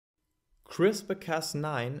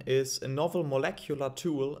CRISPR-Cas9 is a novel molecular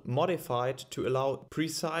tool modified to allow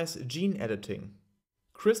precise gene editing.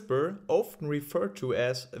 CRISPR, often referred to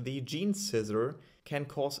as the gene scissor, can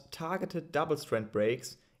cause targeted double-strand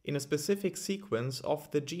breaks in a specific sequence of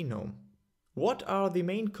the genome. What are the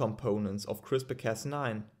main components of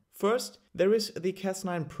CRISPR-Cas9? First, there is the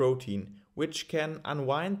Cas9 protein, which can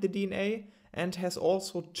unwind the DNA and has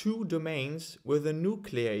also two domains with a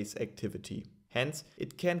nuclease activity. Hence,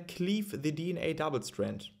 it can cleave the DNA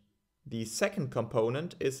double-strand. The second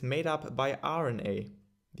component is made up by RNA.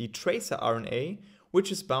 The tracer RNA,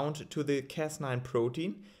 which is bound to the Cas9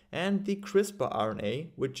 protein, and the CRISPR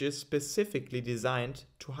RNA, which is specifically designed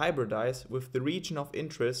to hybridize with the region of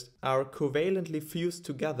interest, are covalently fused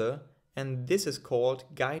together, and this is called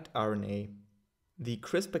guide RNA. The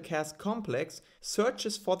CRISPR-Cas complex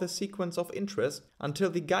searches for the sequence of interest until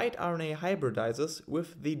the guide RNA hybridizes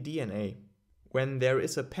with the DNA. When there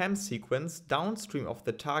is a PAM sequence downstream of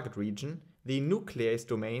the target region, the nuclease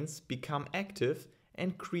domains become active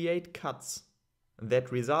and create cuts.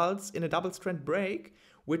 That results in a double-strand break,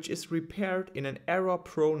 which is repaired in an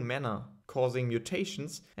error-prone manner, causing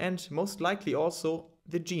mutations and most likely also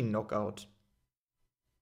the gene knockout.